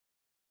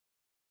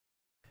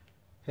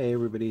Hey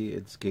everybody,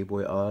 it's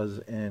Gayboy Oz,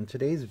 and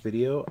today's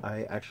video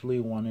I actually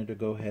wanted to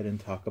go ahead and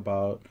talk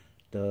about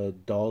the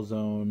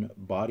Dollzone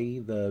body,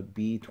 the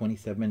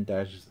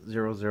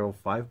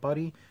B27-005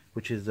 body,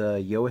 which is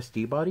a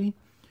USD body.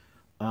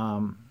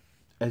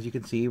 As you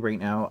can see right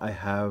now, I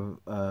have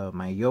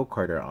my Yo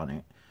Carter on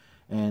it,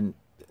 and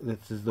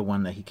this is the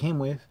one that he came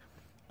with.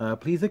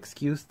 Please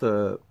excuse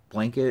the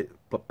blanket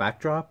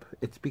backdrop.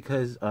 It's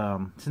because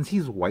since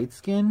he's white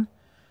skin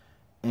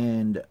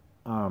and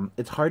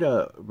it's hard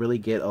to really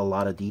get a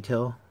lot of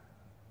detail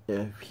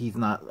if he's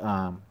not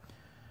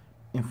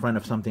in front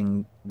of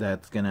something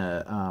that's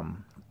gonna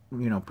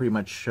pretty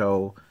much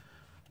show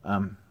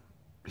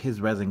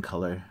his resin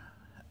color.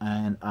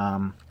 And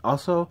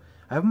also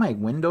I have my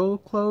window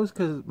closed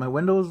because my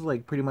window is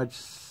like pretty much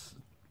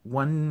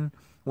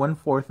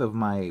one-fourth of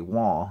my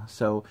wall,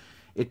 so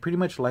it pretty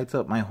much lights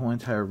up my whole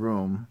entire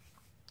room.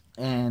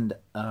 And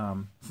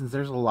since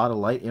there's a lot of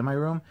light in my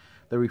room,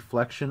 the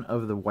reflection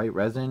of the white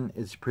resin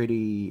is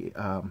pretty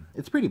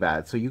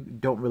bad, so you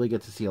don't really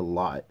get to see a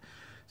lot.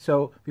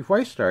 So before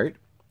I start,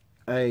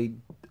 I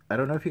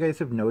don't know if you guys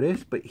have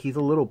noticed, but he's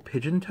a little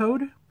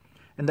pigeon-toed,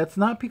 and that's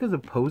not because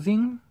of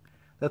posing.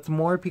 That's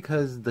more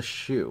because the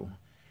shoe,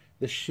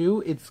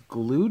 it's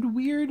glued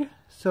weird,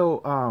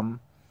 so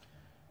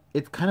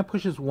it kind of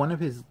pushes one of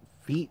his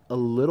feet a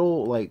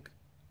little like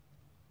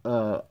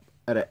at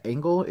an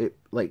angle. It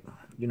like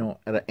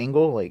at an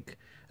angle, like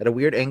at a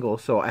weird angle,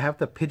 so I have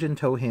to pigeon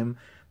toe him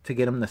to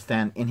get him to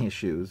stand in his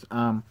shoes.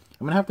 I'm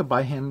gonna have to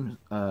buy him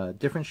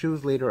different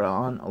shoes later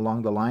on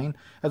along the line.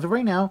 As of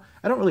right now,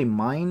 I don't really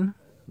mind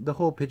the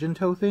whole pigeon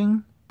toe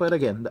thing, but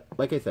again,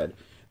 like I said,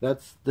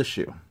 that's the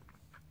shoe.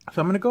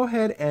 So I'm gonna go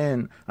ahead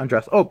and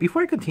undress. Oh,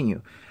 before I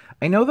continue,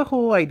 I know the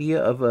whole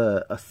idea of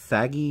a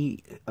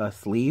saggy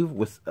sleeve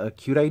was a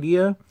cute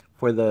idea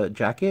for the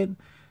jacket,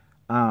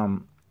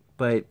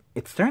 but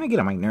it's starting to get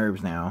on my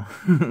nerves now.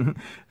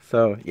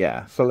 So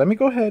yeah, so let me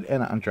go ahead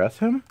and undress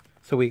him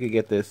so we could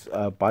get this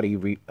body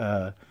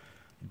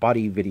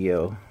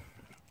video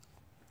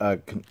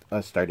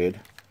started.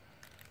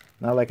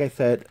 Now, like I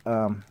said,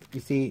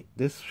 you see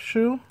this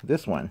shoe,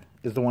 this one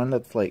is the one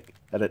that's like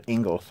at an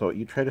angle, so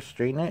you try to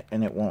straighten it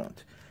and it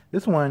won't.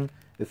 This one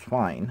is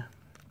fine.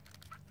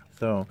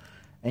 So,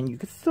 and you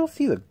can still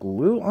see the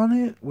glue on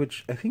it,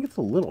 which I think it's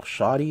a little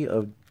shoddy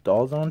of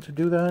Dollzone to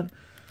do that.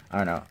 I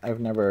don't know. I've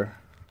never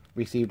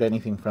received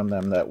anything from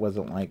them that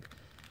wasn't like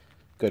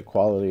good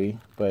quality,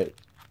 but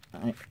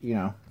I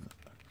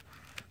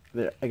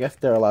guess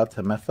they're allowed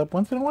to mess up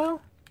once in a while.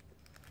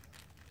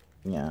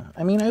 Yeah,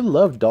 I mean, I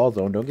love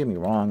Dollzone, don't get me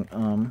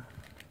wrong.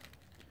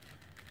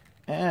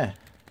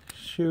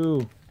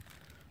 Shoe.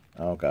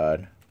 Oh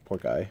god, poor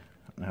guy. I'm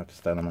gonna have to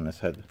stand him on his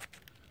head.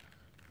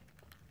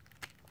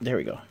 There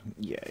we go.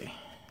 Yay.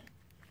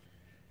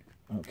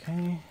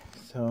 Okay,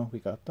 so we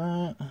got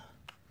that.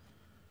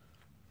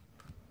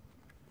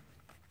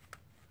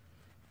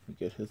 We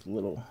get his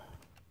little...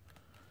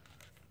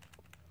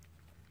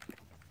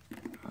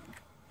 I'm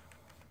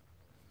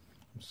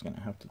just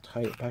gonna have to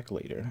tie it back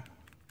later.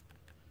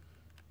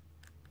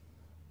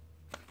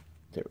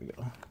 There we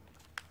go.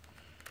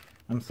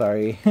 I'm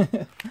sorry.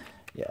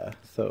 Yeah,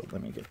 so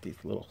let me get these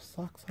little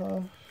socks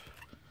off.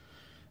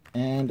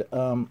 And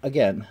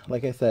again,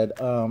 like I said,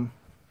 I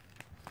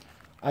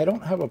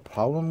don't have a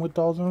problem with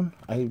Dollzone.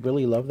 I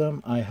really love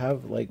them. I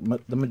have like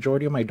the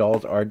majority of my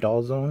dolls are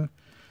Dollzone,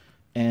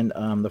 and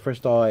the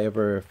first doll I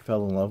ever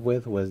fell in love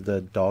with was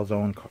the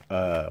Dollzone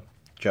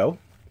Joe,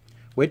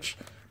 which,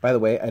 by the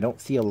way, I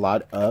don't see a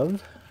lot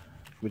of,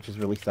 which is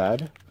really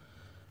sad.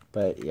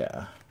 But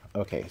yeah,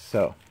 okay,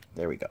 so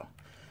there we go.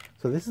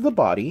 So this is the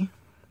body.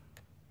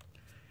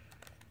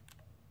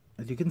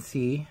 As you can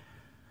see,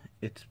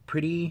 it's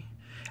pretty.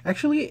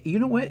 Actually, you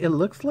know what? It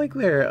looks like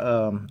their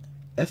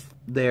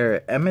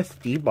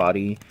MSD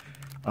body.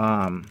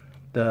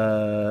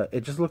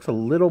 It just looks a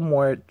little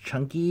more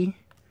chunky,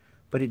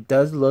 but it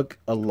does look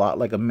a lot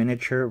like a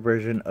miniature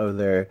version of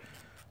their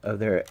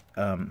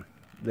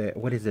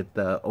what is it,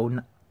 the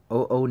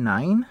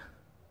 009?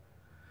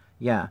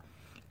 Yeah,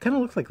 kind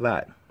of looks like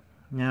that.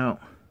 Now,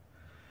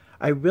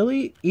 I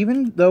really,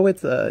 even though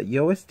it's a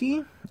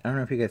USD, I don't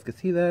know if you guys can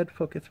see that.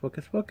 Focus,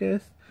 focus,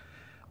 focus.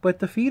 But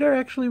the feet are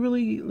actually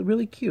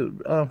really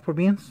cute. For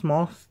being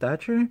small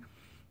stature,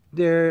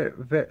 they're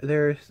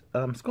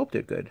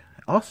sculpted good.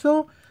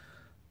 Also,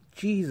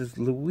 Jesus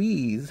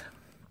Louise,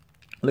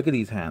 look at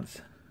these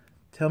hands.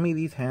 Tell me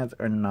these hands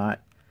are not.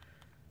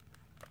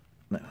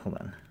 No, hold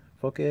on,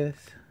 focus.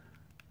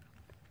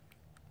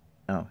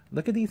 Oh,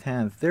 look at these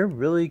hands. They're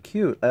really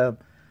cute.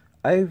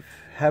 I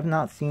have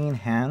not seen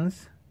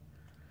hands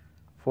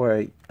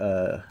for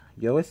a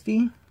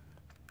USD.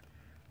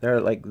 They're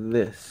like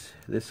this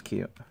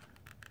cute.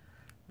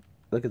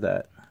 Look at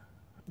that.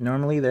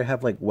 Normally they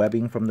have like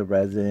webbing from the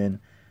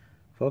resin.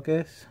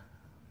 Focus.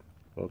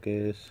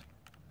 Focus.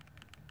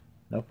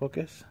 No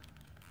focus.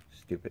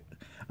 Stupid.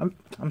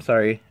 I'm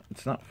sorry.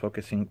 It's not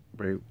focusing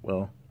very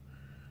well.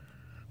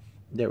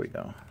 There we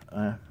go.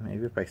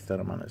 Maybe if I set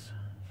them on this.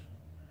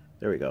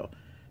 There we go.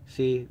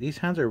 See, these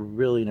hands are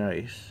really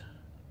nice.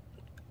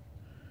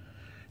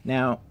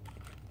 Now,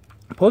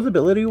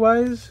 posability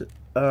wise,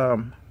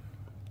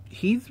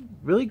 he's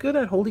really good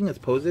at holding his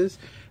poses.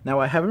 Now,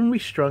 I haven't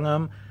restrung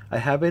him. I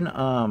haven't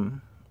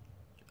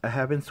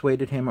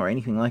swayed him or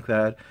anything like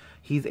that.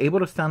 He's able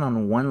to stand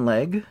on one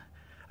leg.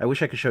 I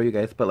wish I could show you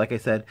guys, but like I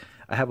said,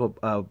 I have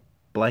a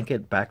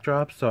blanket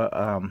backdrop,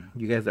 so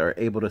you guys are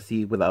able to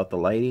see without the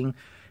lighting.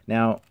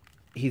 Now,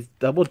 he's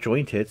double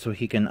jointed, so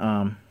he can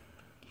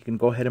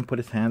go ahead and put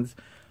his hands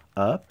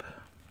up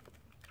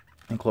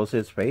and close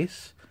his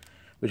face,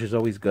 which is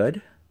always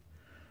good.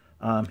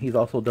 He's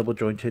also double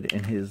jointed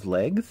in his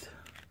legs,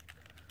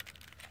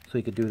 so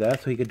he could do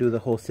that. So he could do the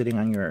whole sitting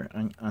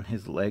on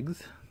his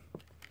legs.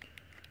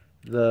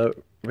 The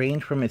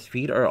range from his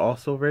feet are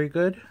also very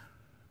good.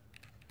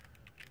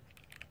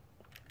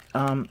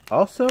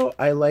 Also,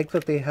 I like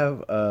that they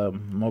have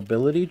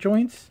mobility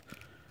joints,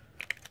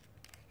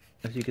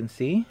 as you can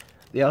see.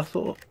 They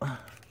also,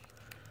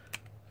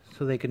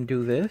 so they can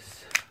do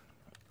this.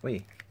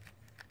 Wait.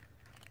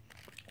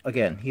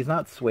 Again, he's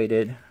not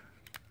swayed.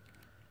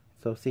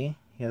 So see,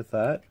 he has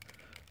that.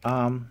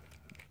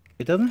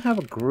 It doesn't have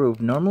a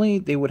groove. Normally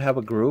they would have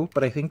a groove,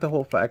 but I think the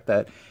whole fact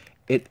that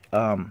it,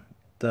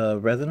 the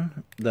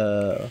resin,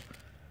 the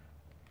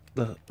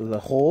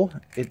hole,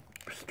 it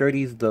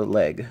sturdies the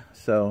leg,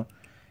 so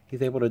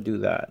he's able to do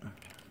that.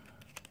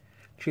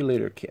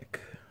 Cheerleader kick,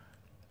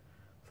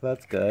 so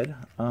that's good.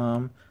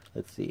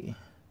 Let's see,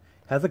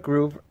 has a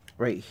groove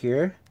right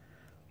here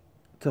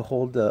to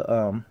hold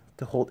the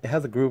it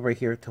has a groove right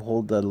here to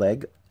hold the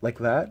leg like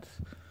that.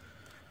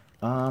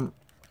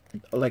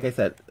 Like I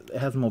said, it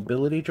has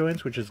mobility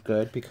joints, which is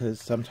good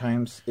because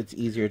sometimes it's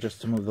easier just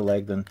to move the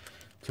leg than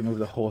to move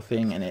the whole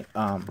thing, and it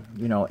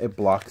you know, it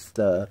blocks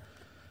the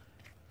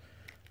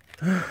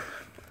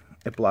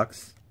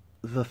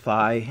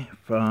thigh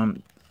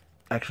from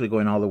actually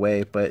going all the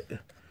way, but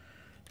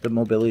the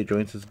mobility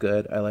joints is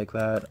good. I like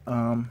that.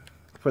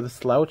 For the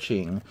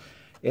slouching,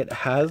 it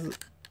has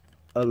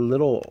a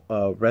little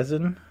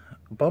resin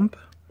bump,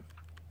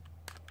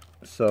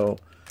 so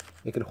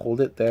it could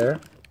hold it there.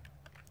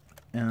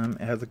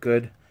 It has a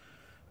good,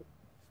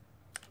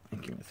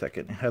 give me a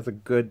second, it has a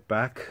good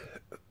back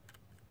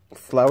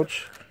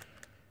slouch,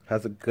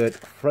 has a good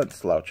front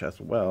slouch as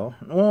well.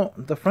 Well,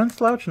 the front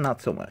slouch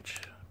not so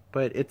much,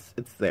 but it's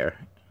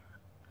there.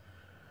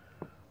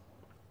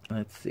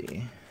 Let's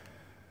see,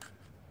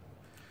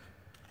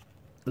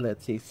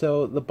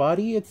 so the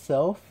body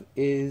itself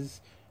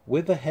is,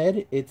 with a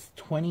head it's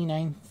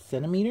 29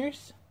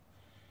 centimeters,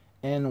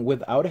 and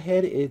without a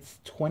head it's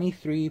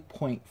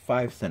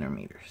 23.5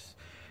 centimeters.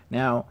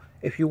 Now,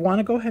 if you want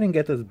to go ahead and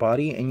get this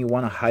body and you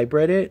want to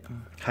hybrid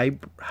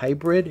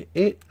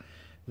it,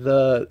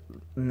 the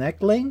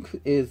neck length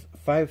is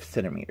 5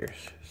 centimeters.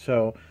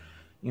 So,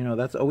 you know,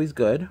 that's always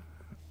good.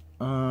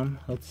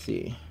 Let's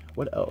see,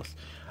 what else?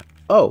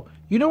 Oh,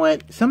 you know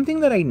what? Something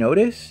that I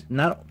noticed,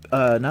 not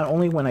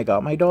only when I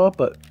got my doll,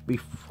 but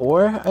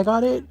before I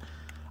got it,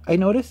 I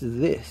noticed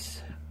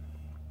this.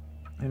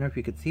 I don't know if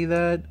you could see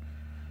that.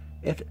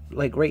 It,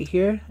 like right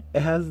here,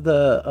 it has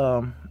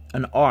the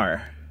an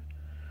R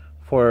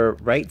for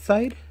right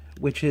side,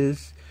 which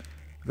is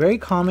very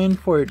common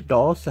for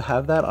dolls to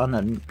have that on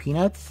the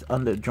peanuts,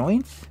 on the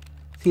joints.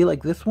 See,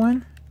 like this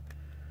one,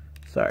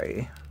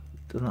 sorry,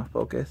 does not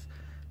focus.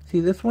 See,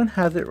 this one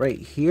has it right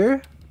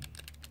here.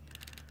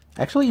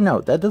 Actually,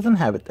 no, that doesn't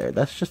have it there.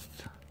 That's just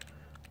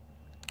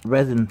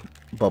resin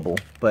bubble.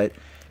 But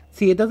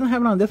see, it doesn't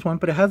have it on this one,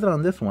 but it has it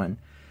on this one.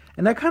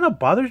 And that kind of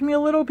bothers me a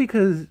little,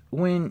 because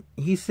when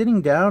he's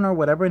sitting down or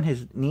whatever and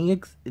his knee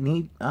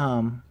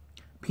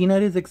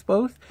peanut is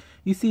exposed,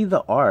 you see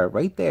the R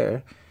right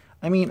there.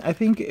 I mean, I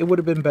think it would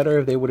have been better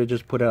if they would have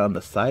just put it on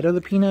the side of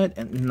the peanut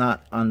and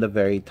not on the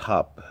very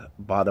top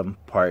bottom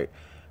part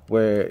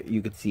where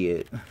you could see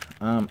it.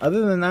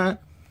 Other than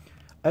that,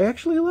 I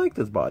actually like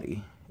this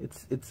body.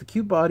 It's a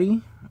cute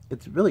body.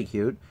 It's really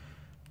cute.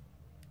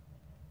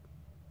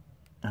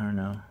 I don't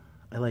know.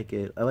 I like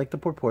it. I like the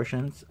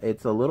proportions.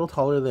 It's a little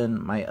taller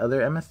than my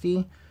other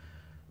MSD.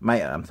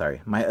 My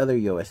other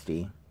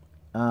USD.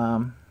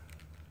 Other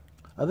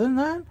than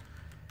that,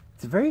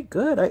 it's very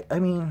good. I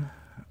mean,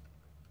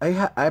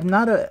 I'm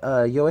not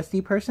a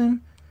USD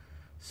person,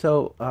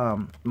 so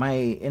my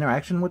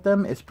interaction with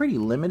them is pretty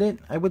limited,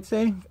 I would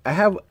say. I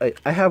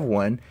have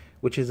one,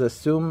 which is a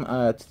Zoom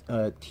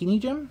Tiny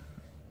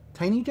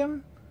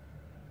Gem,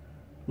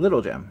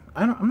 Little Gem.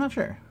 I'm not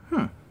sure.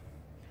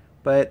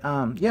 But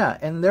yeah,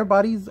 and their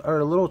bodies are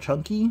a little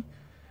chunky,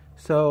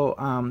 so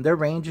their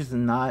range is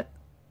not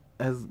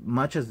as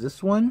much as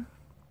this one,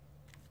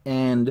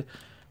 and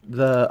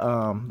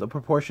the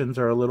proportions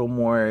are a little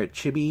more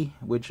chibi,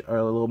 which are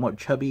a little more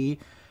chubby,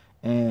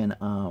 and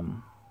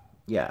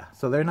yeah,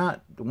 so they're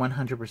not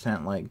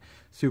 100% like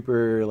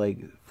super like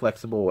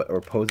flexible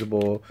or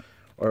posable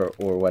or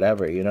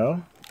whatever, you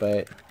know.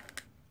 But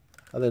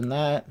other than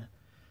that,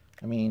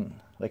 I mean,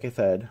 like I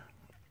said,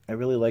 I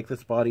really like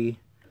this body.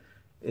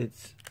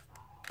 It's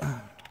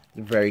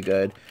very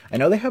good. I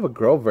know they have a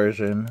girl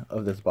version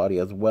of this body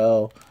as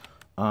well.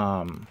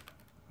 Other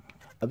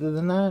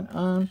than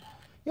that,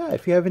 yeah,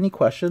 if you have any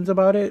questions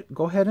about it,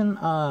 go ahead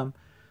and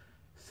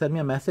send me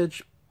a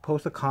message,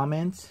 post a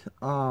comment,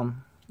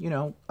 and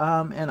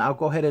I'll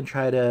go ahead and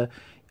try to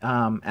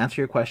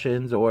answer your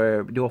questions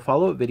or do a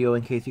follow-up video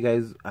in case you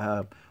guys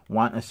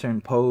want a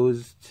certain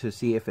pose to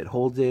see if it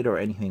holds it or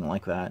anything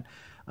like that.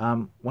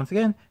 Once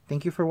again,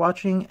 thank you for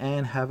watching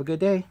and have a good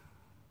day.